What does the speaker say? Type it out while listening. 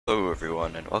Hello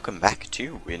everyone and welcome back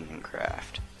to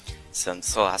Wynncraft.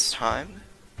 Since the last time,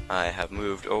 I have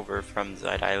moved over from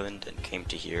Zide Island and came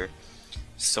to here.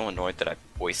 So annoyed that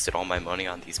I've wasted all my money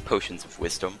on these potions of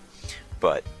wisdom,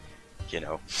 but, you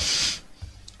know,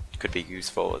 could be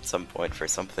useful at some point for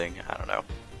something, I don't know.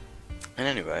 And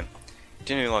anyway,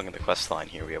 continuing along in the quest line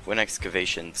here, we have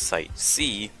Wynn-excavation Site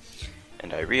C,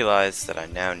 and I realize that I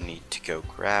now need to go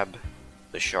grab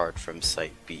the shard from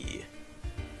Site B.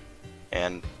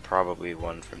 And probably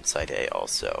one from Site A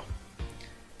also.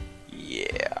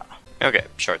 Yeah. Okay,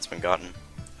 shard's been gotten.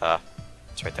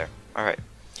 It's right there. Alright.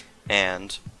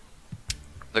 And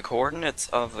the coordinates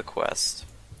of the quest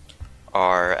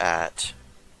are at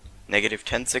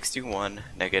 -1061,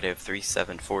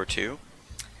 -3742.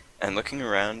 And looking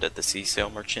around at the sea sail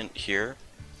merchant here,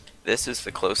 this is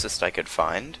the closest I could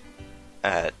find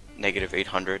at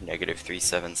 -800,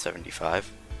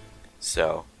 -3775.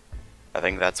 So I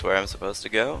think that's where I'm supposed to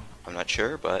go. I'm not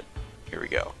sure, but here we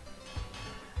go.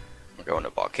 We're going to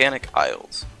Volcanic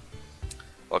Isles.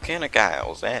 Volcanic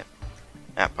Isles, eh?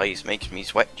 That place makes me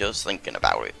sweat just thinking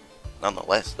about it.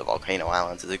 Nonetheless, the Volcano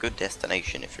Islands is a good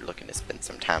destination if you're looking to spend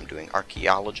some time doing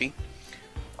archaeology.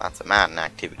 Lots of mining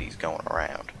activities going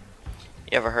around.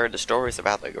 You ever heard the stories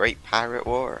about the Great Pirate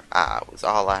War? It was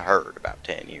all I heard about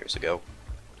 10 years ago.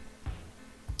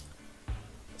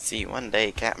 See, one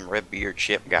day Captain Redbeard's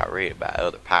ship got raided by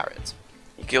other pirates.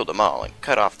 He killed them all and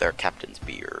cut off their captain's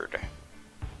beard.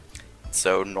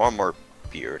 So, no more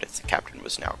beard, as the captain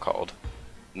was now called.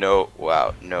 No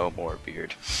more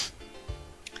beard.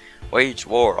 Waged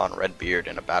war on Redbeard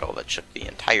in a battle that shook the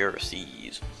entire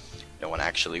seas. No one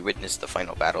actually witnessed the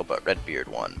final battle, but Redbeard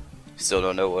won. Still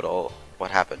don't know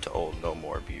what happened to old No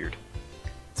More Beard.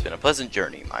 It's been a pleasant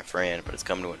journey, my friend, but it's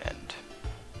come to an end.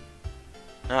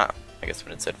 I guess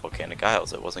when it said Volcanic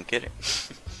Isles, I wasn't kidding.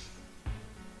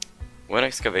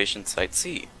 Wynn-excavation Site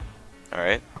C.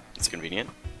 Alright, it's convenient.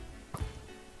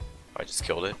 I just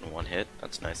killed it in one hit.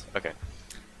 That's nice. Okay.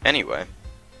 Anyway,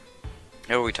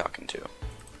 who are we talking to?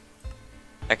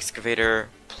 Excavator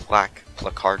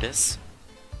Placardis.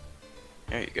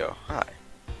 There you go. Hi.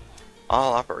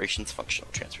 All operations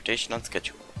functional. Transportation on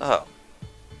schedule. Oh.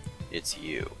 It's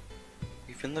you.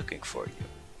 We've been looking for you.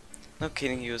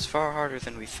 Locating you is far harder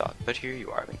than we thought, but here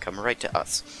you are, and come right to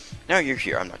us. Now you're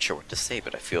here, I'm not sure what to say,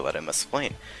 but I feel that I must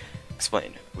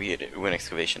explain. We at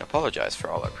Wynn-excavation apologize for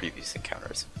all our previous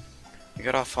encounters. We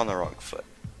got off on the wrong foot.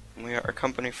 We are a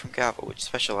company from Gavel, which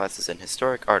specializes in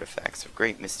historic artifacts of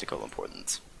great mystical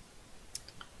importance.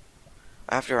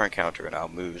 After our encounter in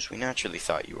Almouge, we naturally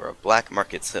thought you were a black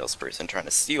market salesperson trying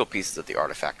to steal pieces of the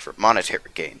artifact for monetary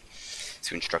gain.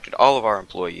 So we instructed all of our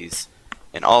employees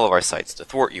in all of our sites to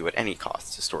thwart you at any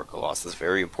cost. Historical loss is a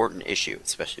very important issue,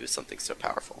 especially with something so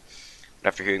powerful. But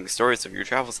after hearing the stories of your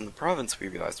travels in the province, we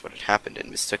realized what had happened and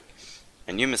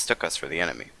you mistook us for the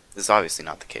enemy. This is obviously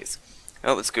not the case.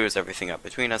 Well, it screws everything up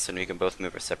between us and we can both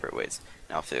move our separate ways.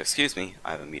 Now, if you'll excuse me,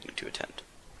 I have a meeting to attend.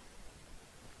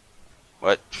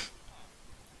 What?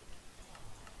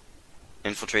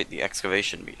 Infiltrate the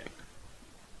excavation meeting.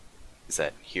 Is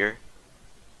that here?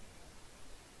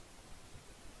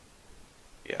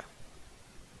 Yeah.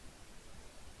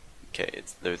 Okay,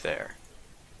 they're there.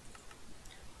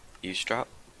 Eavesdrop?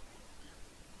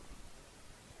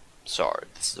 Sorry,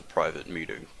 this is a private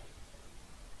meeting.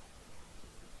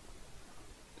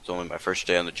 It's only my first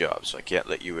day on the job, so I can't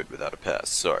let you in without a pass.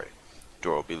 Sorry.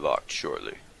 Door will be locked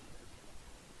shortly.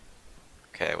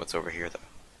 Okay, what's over here though?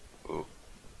 Ooh.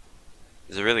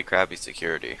 This is really crappy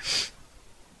security.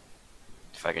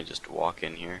 If I can just walk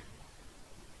in here.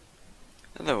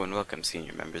 Hello and welcome,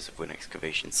 senior members of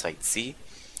Wynn-excavation Site C.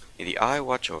 May the Eye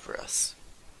watch over us.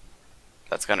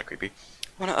 That's kinda creepy.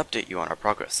 I want to update you on our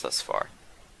progress thus far.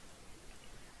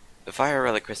 The fire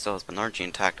relic crystal has been largely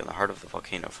intact in the heart of the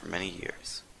volcano for many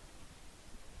years.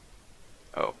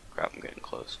 Oh, crap, I'm getting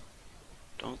close.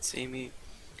 Don't see me.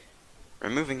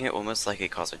 Removing it will most likely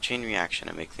cause a chain reaction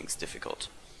and make things difficult.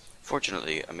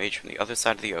 Fortunately, a mage from the other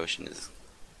side of the ocean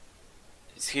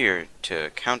is here to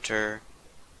counter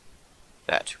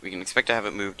that. We can expect to have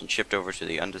it moved and shipped over to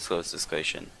the undisclosed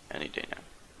excavation any day now.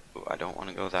 Ooh, I don't want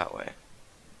to go that way.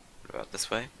 What about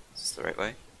this way? Is this the right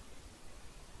way?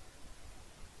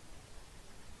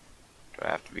 Do I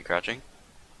have to be crouching?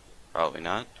 Probably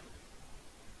not.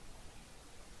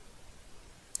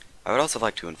 I would also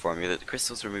like to inform you that the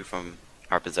crystals removed from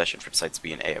our possession from Sites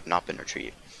B and A have not been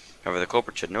retrieved. However, the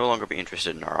culprit should no longer be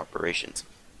interested in our operations.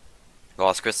 The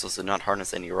lost crystals did not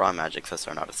harness any raw magic, thus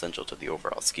are not essential to the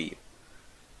overall scheme.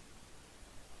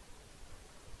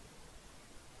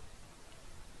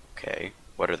 Okay,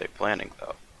 what are they planning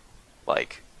though?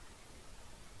 Like,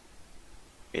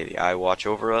 May the eye watch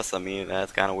over us? I mean,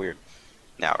 that's kind of weird.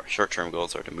 Now, our short-term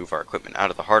goals are to move our equipment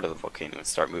out of the heart of the volcano and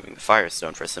start moving the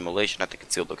Firestone for assimilation at the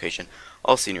concealed location.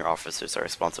 All senior officers are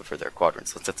responsible for their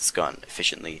quadrants. Let's get this gun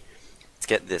efficiently. Let's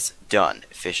get this done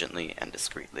efficiently and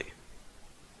discreetly.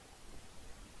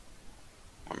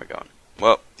 Where am I going?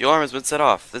 Whoa, the alarm has been set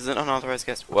off. This is an unauthorized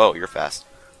guest. Whoa, you're fast.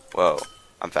 Whoa,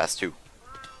 I'm fast too.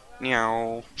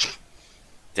 Meow.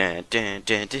 Dun, dun,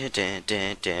 dun, dun, dun,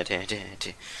 dun, dun, dun, dun.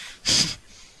 Did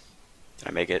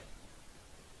I make it?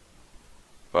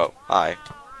 Whoa, hi.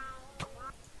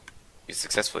 You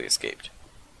successfully escaped.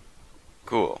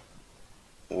 Cool.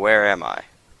 Where am I?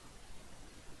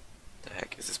 The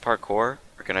heck, is this parkour?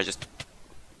 Or can I just...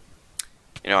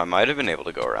 You know, I might have been able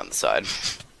to go around the side.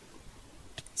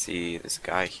 See, there's a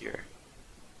guy here.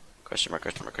 Question mark,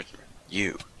 question mark, question mark.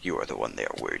 You are the one they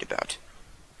are worried about.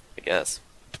 I guess.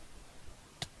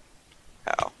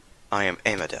 How? I am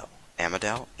Amadel.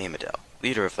 Amadel,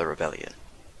 leader of the rebellion.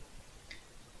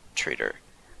 Traitor.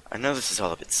 I know this is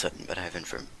all a bit sudden, but I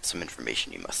have some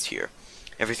information you must hear.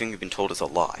 Everything you've been told is a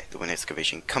lie. The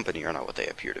Wynn-excavation company are not what they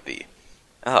appear to be.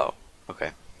 Oh,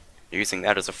 okay. You're using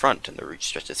that as a front, and the reach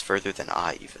stretches further than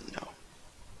I even know.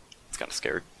 It's kind of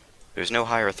scary. There's no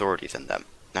higher authority than them,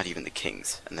 not even the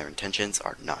kings, and their intentions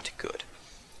are not good.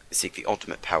 They seek the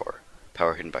ultimate power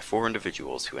hidden by 4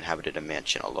 individuals who inhabited a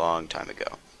mansion a long time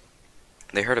ago.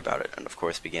 They heard about it, and of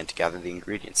course began to gather the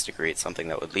ingredients to create something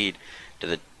that would lead to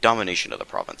the domination of the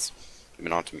province. You've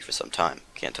been on to me for some time.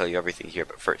 Can't tell you everything here,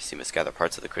 but first you must gather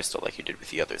parts of the crystal like you did with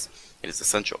the others. It is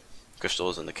essential. The crystal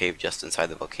is in the cave just inside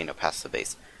the volcano past the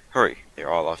base. Hurry, they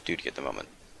are all off duty at the moment.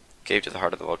 The cave to the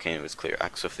heart of the volcano is clear.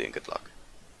 Act swiftly and good luck.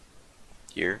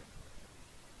 Here.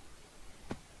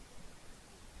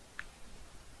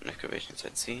 An excavation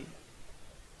inside sea.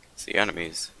 See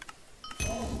enemies.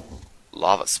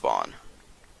 Lava spawn.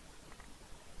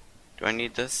 Do I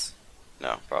need this?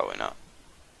 No, probably not.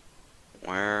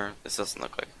 Where? This doesn't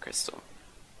look like a crystal.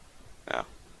 No.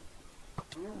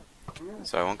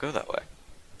 So I won't go that way.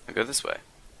 I'll go this way.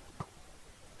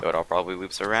 Though it all probably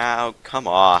loops around. Come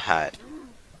on!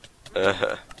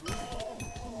 Ugh.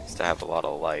 Used to have a lot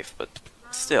of life, but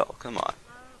still, come on.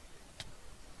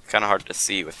 It's kinda hard to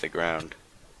see with the ground.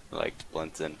 It, like,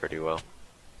 blends in pretty well.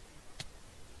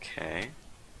 Okay.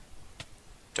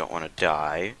 Don't want to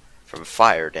die from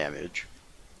fire damage.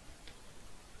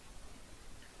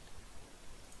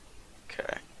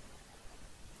 Okay.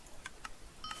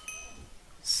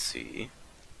 Let's see.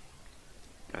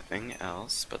 Nothing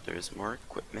else, but there's more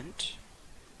equipment.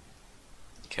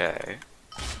 Okay.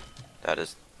 That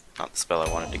is not the spell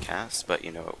I wanted to cast, but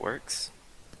you know it works.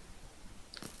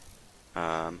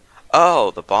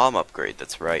 Oh, the bomb upgrade,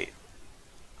 that's right.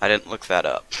 I didn't look that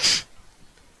up.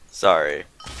 Sorry.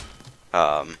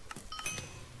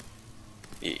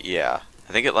 Yeah.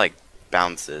 I think it, like,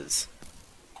 bounces.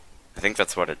 I think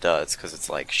that's what it does, because it's,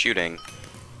 like, shooting,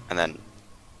 and then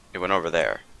it went over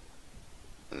there,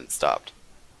 and then stopped.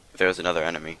 If there was another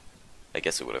enemy, I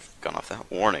guess it would have gone off that.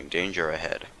 Warning, danger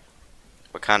ahead.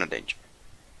 What kind of danger?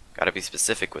 Gotta be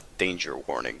specific with danger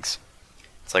warnings.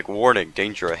 It's like, warning,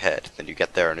 danger ahead. Then you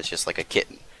get there and it's just like a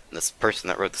kitten. And this person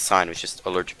that wrote the sign was just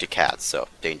allergic to cats, so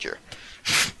danger.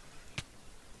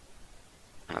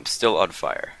 And I'm still on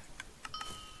fire.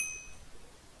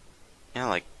 Yeah,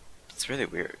 like, it's really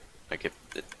weird. Like,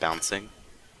 it's bouncing.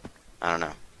 I don't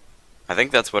know. I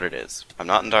think that's what it is. I'm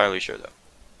not entirely sure, though.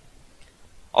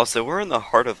 Also, we're in the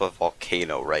heart of a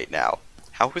volcano right now.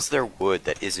 How is there wood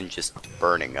that isn't just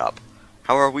burning up?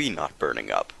 How are we not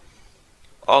burning up?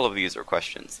 All of these are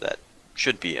questions that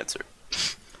should be answered.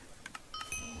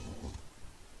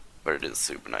 But it is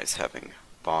super nice having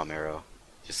bomb arrow.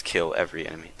 Just kill every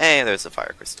enemy. Hey, there's a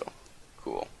fire crystal.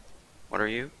 Cool. What are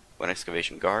you?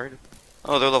 Wynn-excavation guard?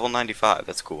 Oh, they're level 95.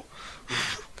 That's cool.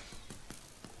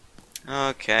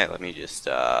 Okay, let me just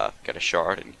get a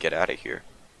shard and get out of here.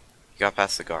 You got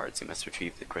past the guards. You must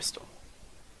retrieve the crystal.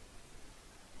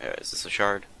 Is this a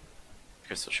shard?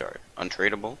 Crystal shard.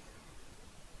 Untradeable?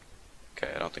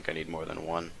 Okay, I don't think I need more than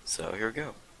one, so here we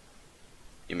go.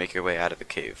 You make your way out of the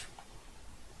cave.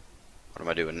 What am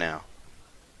I doing now?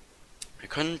 I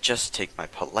couldn't just take my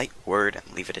polite word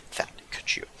and leave it at that,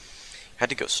 could you? You had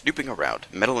to go snooping around,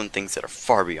 meddle in things that are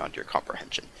far beyond your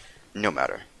comprehension. No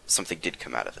matter. Something did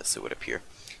come out of this, it would appear.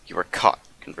 You were caught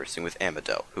conversing with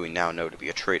Amadel, who we now know to be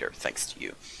a traitor, thanks to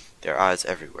you. There are eyes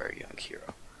everywhere, young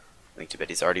hero. I think to bet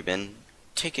he's already been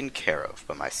taken care of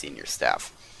by my senior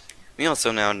staff. We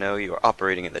also now know you are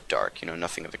operating in the dark. You know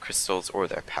nothing of the crystals or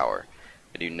their power.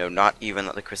 But you know not even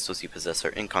that the crystals you possess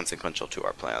are inconsequential to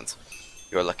our plans.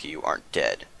 You are lucky you aren't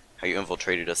dead. How you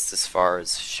infiltrated us this far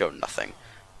has shown nothing.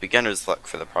 beginner's luck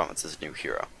for the province's new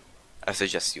hero. I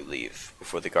suggest you leave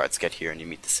before the guards get here and you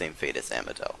meet the same fate as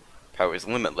Amadel. Power is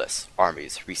limitless,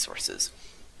 armies, resources.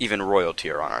 Even royalty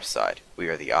are on our side. We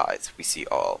are the eyes, we see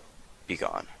all. Be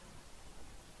gone.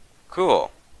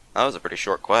 Cool. That was a pretty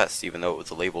short quest, even though it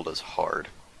was labeled as hard.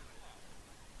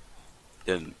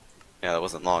 Yeah, that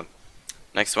wasn't long.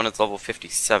 Next one is level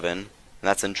 57, and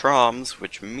that's in Troms,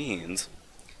 which means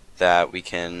that we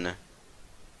can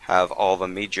have all the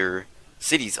major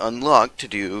cities unlocked to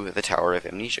do the Tower of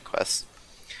Amnesia quests,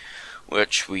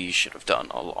 which we should have done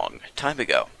a long time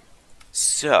ago.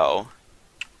 So,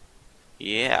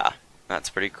 yeah, that's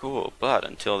pretty cool. But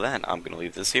until then, I'm going to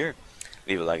leave this here.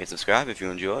 Leave a like and subscribe if you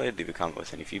enjoyed. Leave a comment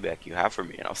with any feedback you have for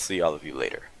me, and I'll see all of you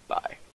later. Bye.